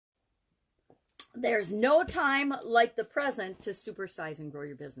There's no time like the present to supersize and grow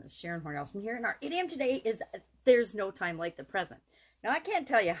your business. Sharon Hornelson here, and our idiom today is there's no time like the present. Now, I can't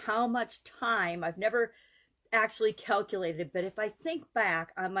tell you how much time, I've never actually calculated, but if I think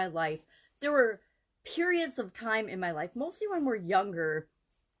back on my life, there were periods of time in my life, mostly when we're younger,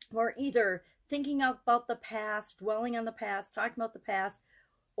 we're either thinking about the past, dwelling on the past, talking about the past,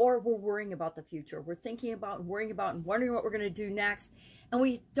 or we're worrying about the future. We're thinking about and worrying about and wondering what we're going to do next, and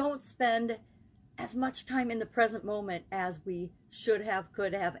we don't spend as much time in the present moment as we should have,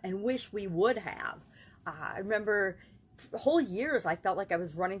 could have, and wish we would have. I remember whole years I felt like I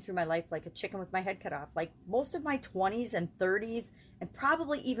was running through my life like a chicken with my head cut off. Like most of my 20s and 30s and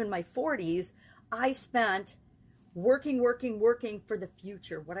probably even my 40s, I spent working for the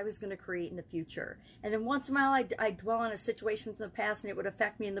future, what I was going to create in the future. And then once in a while I'd dwell on a situation from the past and it would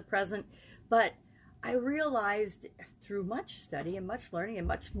affect me in the present. But I realized through much study and much learning and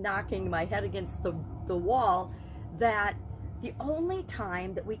much knocking my head against the wall that the only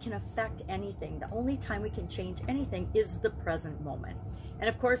time that we can affect anything, the only time we can change anything is the present moment. And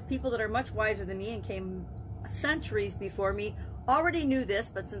of course, people that are much wiser than me and came centuries before me already knew this,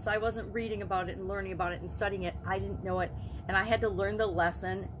 but since I wasn't reading about it and learning about it and studying it, I didn't know it. And I had to learn the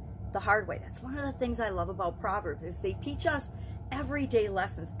lesson the hard way. That's one of the things I love about Proverbs is they teach us everyday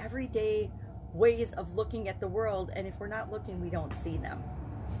lessons, everyday ways of looking at the world, and if we're not looking, we don't see them.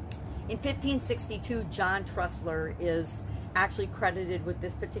 In 1562, John Trussler is actually credited with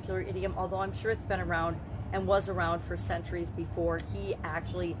this particular idiom, although I'm sure it's been around and was around for centuries before. He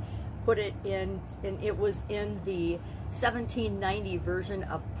actually put it in, and it was in the 1790 version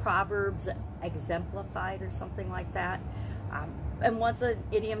of Proverbs Exemplified or something like that. And once an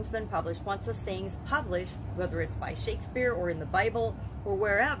idiom's been published, once a saying's published, whether it's by Shakespeare or in the Bible or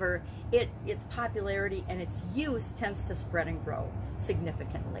wherever, its popularity and its use tends to spread and grow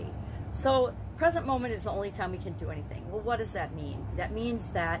significantly. So present moment is the only time we can do anything. Well, what does that mean? That means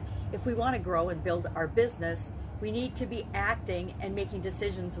that if we want to grow and build our business, we need to be acting and making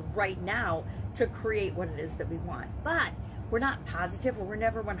decisions right now to create what it is that we want. But we're not positive, or we're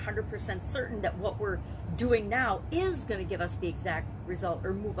never 100% certain that what we're doing now is going to give us the exact result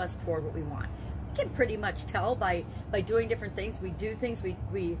or move us toward what we want. We can pretty much tell by doing different things. We do things,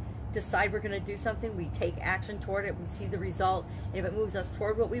 we decide we're going to do something, we take action toward it, we see the result, and if it moves us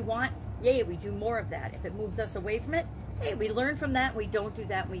toward what we want, yay, we do more of that. If it moves us away from it, hey, we learn from that, we don't do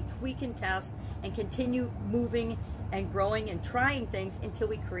that, we tweak and test and continue moving and growing and trying things until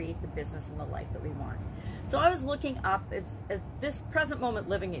we create the business and the life that we want. So I was looking up as this present moment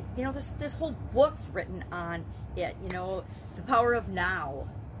living, you know, there's whole books written on it. You know, The Power of Now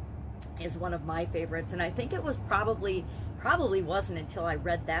is one of my favorites, and I think it was probably wasn't until I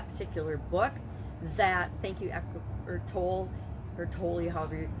read that particular book that, thank you, Eckhart Tolle,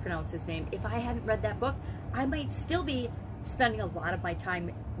 however you pronounce his name, if I hadn't read that book, I might still be spending a lot of my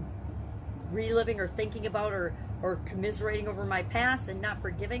time reliving or thinking about or commiserating over my past and not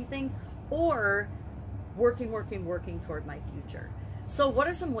forgiving things, or working toward my future. So what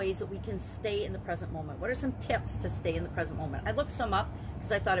are some ways that we can stay in the present moment? What are some tips to stay in the present moment? I looked some up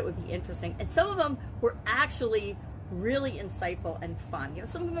because I thought it would be interesting, and some of them were actually really insightful and fun. You know,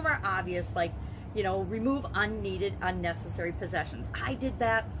 some of them are obvious, like, you know, remove unneeded, unnecessary possessions. I did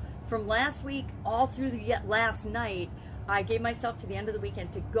that from last week all through the last night. I gave myself to the end of the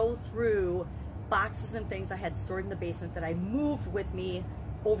weekend to go through boxes and things I had stored in the basement that I moved with me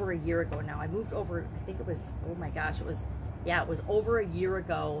over a year ago now. I moved over, I think it was, oh my gosh, it was over a year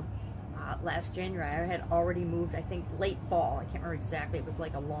ago. Last January, I had already moved, I think late fall. I can't remember exactly. It was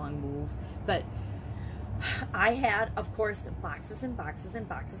like a long move. But I had, of course, boxes and boxes and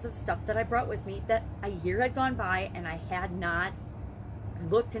boxes of stuff that I brought with me that a year had gone by and I had not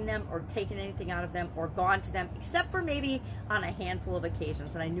looked in them or taken anything out of them or gone to them, except for maybe on a handful of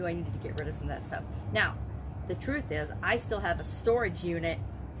occasions, and I knew I needed to get rid of some of that stuff. Now, the truth is, I still have a storage unit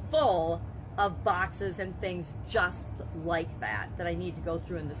full of boxes and things just like that I need to go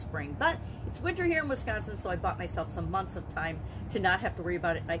through in the spring. But it's winter here in Wisconsin, so I bought myself some months of time to not have to worry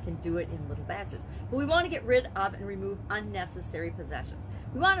about it, and I can do it in little batches. But we want to get rid of and remove unnecessary possessions.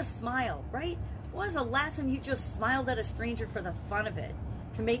 We want to smile, right? When was the last time you just smiled at a stranger for the fun of it,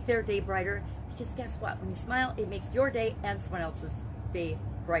 to make their day brighter? Because guess what? When you smile, it makes your day and someone else's day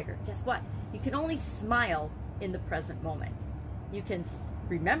brighter. Guess what? You can only smile in the present moment. You can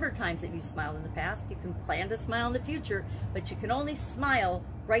remember times that you smiled in the past. You can plan to smile in the future, but you can only smile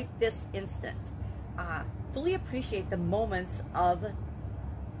right this instant. Fully appreciate the moments of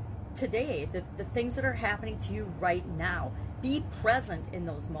today, the things that are happening to you right now. Be present in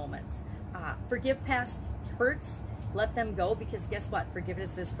those moments. Forgive past hurts. Let them go, because guess what?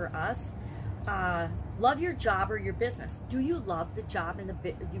 Forgiveness is for us. love your job or your business. Do you love the job and the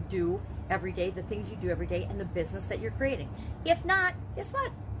bit you do every day, the things you do every day, and the business that you're creating? If not, guess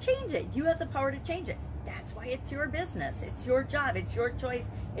what? Change it. You have the power to change it. That's why it's your business. It's your job. It's your choice.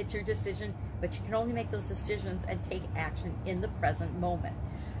 It's your decision. But you can only make those decisions and take action in the present moment.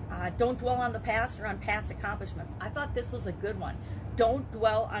 Don't dwell on the past or on past accomplishments. I thought this was a good one. Don't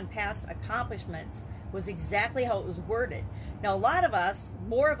dwell on past accomplishments was exactly how it was worded. Now, a lot of us,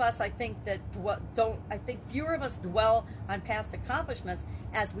 more of us, I think fewer of us dwell on past accomplishments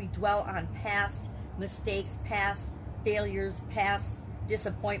as we dwell on past mistakes, past failures, past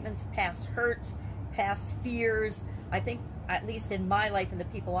disappointments, past hurts, past fears. I think, at least in my life and the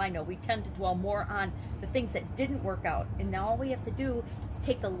people I know, we tend to dwell more on the things that didn't work out. And now all we have to do is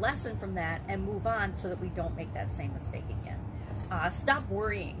take the lesson from that and move on so that we don't make that same mistake again. Stop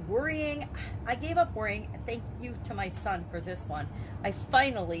worrying. Worrying, I gave up worrying. Thank you to my son for this one. I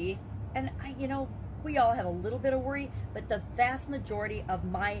finally, we all have a little bit of worry, but the vast majority of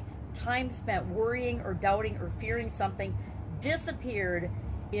my time spent worrying or doubting or fearing something disappeared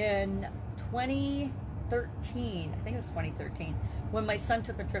in 2013. I think it was 2013 when my son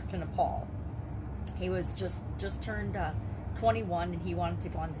took a trip to Nepal. He was just turned 21, and he wanted to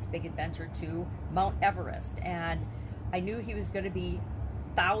go on this big adventure to Mount Everest. And I knew he was going to be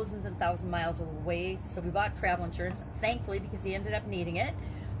thousands and thousands of miles away, so we bought travel insurance, thankfully, because he ended up needing it.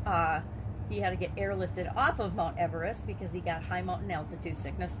 He had to get airlifted off of Mount Everest because he got high mountain altitude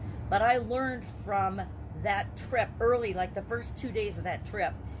sickness. But I learned from that trip early, like the first 2 days of that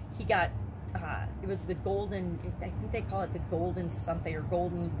trip, he got, it was the golden, I think they call it the golden something, or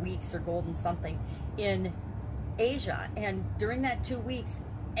golden weeks, or golden something in Asia. And during that 2 weeks,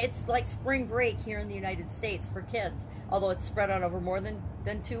 it's like spring break here in the United States for kids, although it's spread out over more than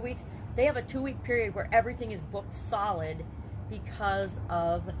 2 weeks. They have a 2-week period where everything is booked solid because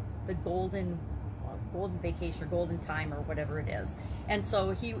of the golden vacation or golden time or whatever it is. And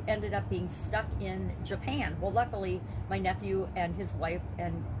so he ended up being stuck in Japan. Well, luckily, my nephew and his wife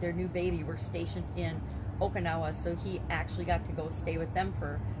and their new baby were stationed in Okinawa, so he actually got to go stay with them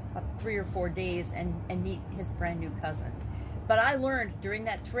for 3 or 4 days and meet his brand new cousin. But I learned during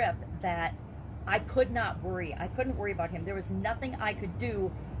that trip that I could not worry. I couldn't worry about him. There was nothing I could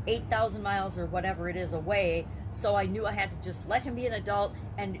do 8,000 miles or whatever it is away. So I knew I had to just let him be an adult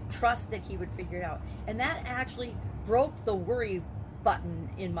and trust that he would figure it out. And that actually broke the worry button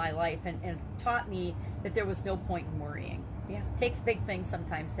in my life and taught me that there was no point in worrying. Yeah, it takes big things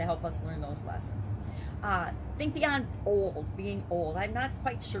sometimes to help us learn those lessons. Think beyond being old. I'm not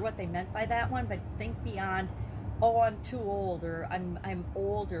quite sure what they meant by that one, but think beyond, oh, I'm too old, or I'm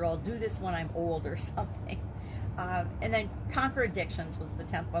old, or I'll do this when I'm old, or something. And then conquer addictions was the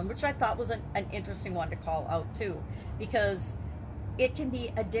 10th one, which I thought was an interesting one to call out too, because it can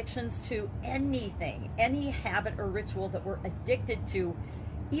be addictions to anything, any habit or ritual that we're addicted to.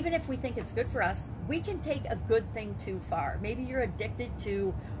 Even if we think it's good for us, we can take a good thing too far. Maybe you're addicted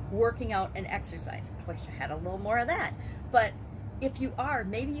to working out and exercise. I wish I had a little more of that. But if you are,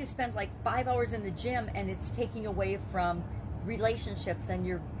 maybe you spend like 5 hours in the gym and it's taking away from relationships and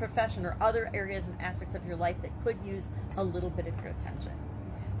your profession or other areas and aspects of your life that could use a little bit of your attention.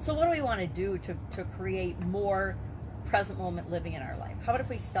 So what do we want to do to create more present moment living in our life? How about if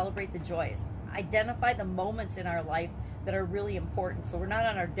we celebrate the joys? Identify the moments in our life that are really important, so we're not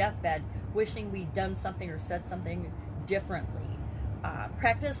on our deathbed wishing we'd done something or said something differently.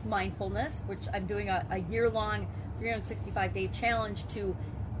 Practice mindfulness, which I'm doing a year-long 365-day challenge to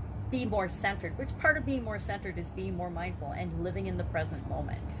be more centered, which part of being more centered is being more mindful and living in the present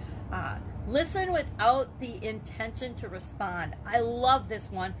moment. Listen without the intention to respond. I love this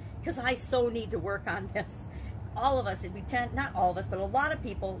one because I so need to work on this. All of us, not all of us, but a lot of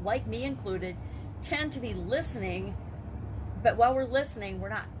people, like me included, tend to be listening, but while we're listening, we're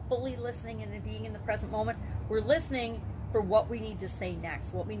not fully listening and being in the present moment. We're listening for what we need to say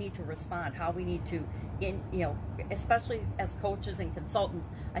next, what we need to respond, how we need to, especially as coaches and consultants,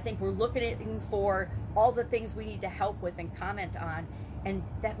 I think we're looking for all the things we need to help with and comment on, and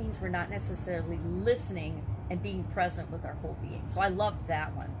that means we're not necessarily listening and being present with our whole being. So I love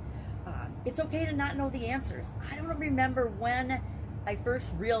that one. It's okay to not know the answers. I don't remember when I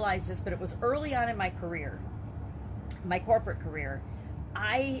first realized this, but it was early on in my career, my corporate career.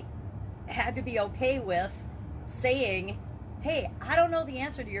 I had to be okay with saying, hey, I don't know the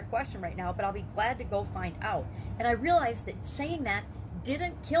answer to your question right now, but I'll be glad to go find out. And I realized that saying that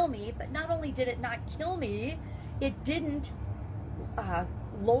didn't kill me, but not only did it not kill me, it didn't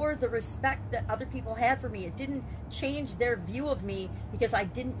lower the respect that other people had for me. It didn't change their view of me because I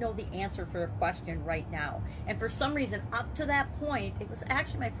didn't know the answer for their question right now. And for some reason, up to that point, it was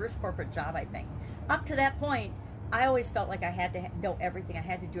actually my first corporate job, I think. Up to that point, I always felt like I had to know everything. I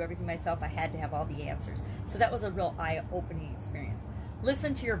had to do everything myself. I had to have all the answers. So that was a real eye-opening experience.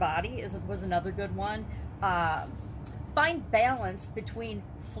 Listen to your body was another good one. Find balance between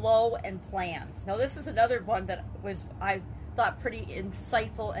flow and plans. Now, this is another one that I thought pretty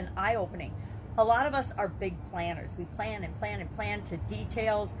insightful and eye-opening. A lot of us are big planners. We plan and plan and plan to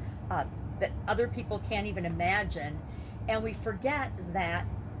details that other people can't even imagine. And we forget that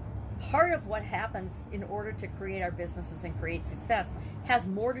part of what happens in order to create our businesses and create success has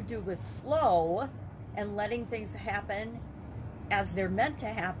more to do with flow and letting things happen as they're meant to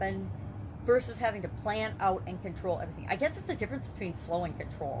happen versus having to plan out and control everything. I guess it's a difference between flow and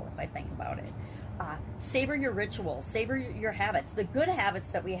control if I think about it. Savor your rituals, savor your habits, the good habits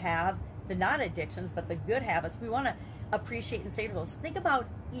that we have, the not addictions, but the good habits. We want to appreciate and savor those. Think about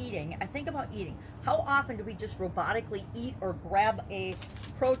eating. I think about eating. How often do we just robotically eat or grab a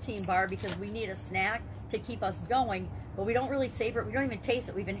protein bar because we need a snack to keep us going, but we don't really savor it. We don't even taste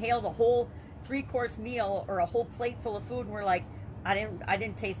it. We've inhaled a whole 3-course meal or a whole plate full of food, and we're like, I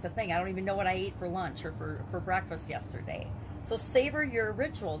didn't taste a thing. I don't even know what I ate for lunch or for breakfast yesterday. So savor your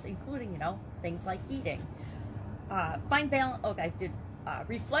rituals, including, things like eating. Find balance. Okay,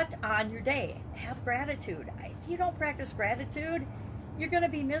 reflect on your day. Have gratitude. If you don't practice gratitude, you're going to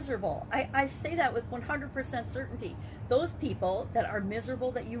be miserable. I say that with 100% certainty. Those people that are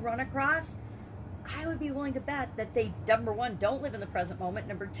miserable that you run across, I would be willing to bet that they, number one, don't live in the present moment.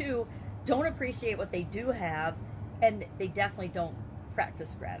 Number two, don't appreciate what they do have. And they definitely don't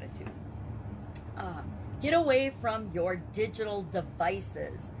practice gratitude. Get away from your digital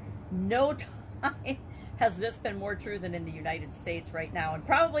devices. No time has this been more true than in the United States right now. And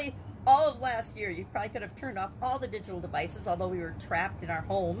probably all of last year, you probably could have turned off all the digital devices, although we were trapped in our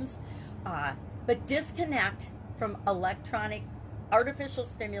homes. But disconnect from electronic, artificial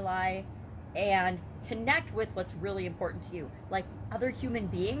stimuli and connect with what's really important to you, like other human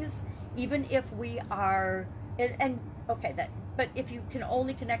beings, even if we are... but if you can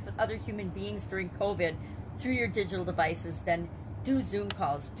only connect with other human beings during COVID through your digital devices, then do Zoom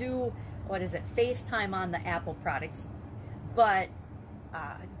calls, do, FaceTime on the Apple products. But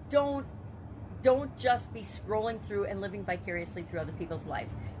don't just be scrolling through and living vicariously through other people's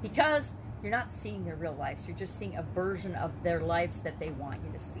lives, because you're not seeing their real lives. You're just seeing a version of their lives that they want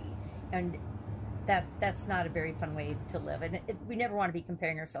you to see. And that's not a very fun way to live. And we never want to be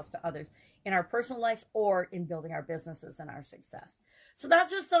comparing ourselves to others in our personal lives or in building our businesses and our success. So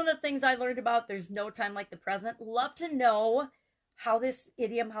that's just some of the things I learned about There's No Time Like the Present. Love to know how this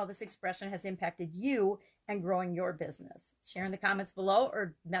idiom, how this expression has impacted you and growing your business. Share in the comments below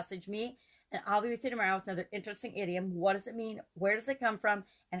or message me, and I'll be with you tomorrow with another interesting idiom. What does it mean? Where does it come from?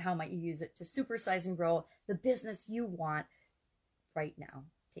 And how might you use it to supersize and grow the business you want right now?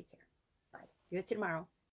 Take care. Bye. See you tomorrow.